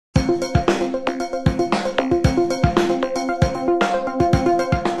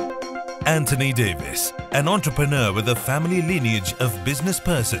Antony Davis, an entrepreneur with a family lineage of business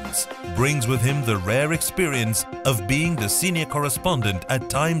persons, brings with him the rare experience of being the senior correspondent at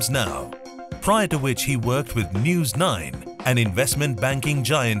Times Now, prior to which he worked with News 9 and investment banking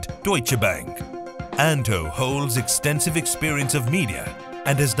giant Deutsche Bank. Anto holds extensive experience of media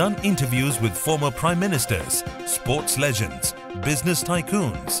and has done interviews with former prime ministers, sports legends, business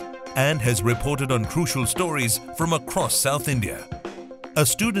tycoons, and has reported on crucial stories from across South India. A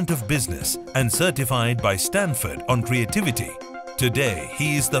student of business and certified by Stanford on creativity, today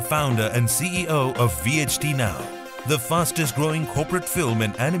he is the founder and CEO of VHT Now, the fastest growing corporate film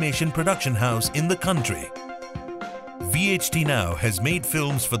and animation production house in the country. VHT Now has made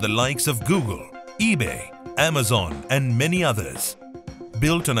films for the likes of Google, eBay, Amazon and many others.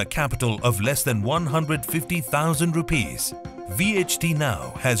 Built on a capital of less than 150,000 rupees, VHT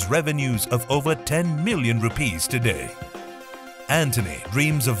Now has revenues of over 10 million rupees today. Antony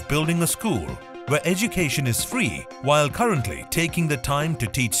dreams of building a school where education is free while currently taking the time to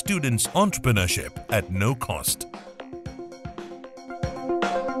teach students entrepreneurship at no cost.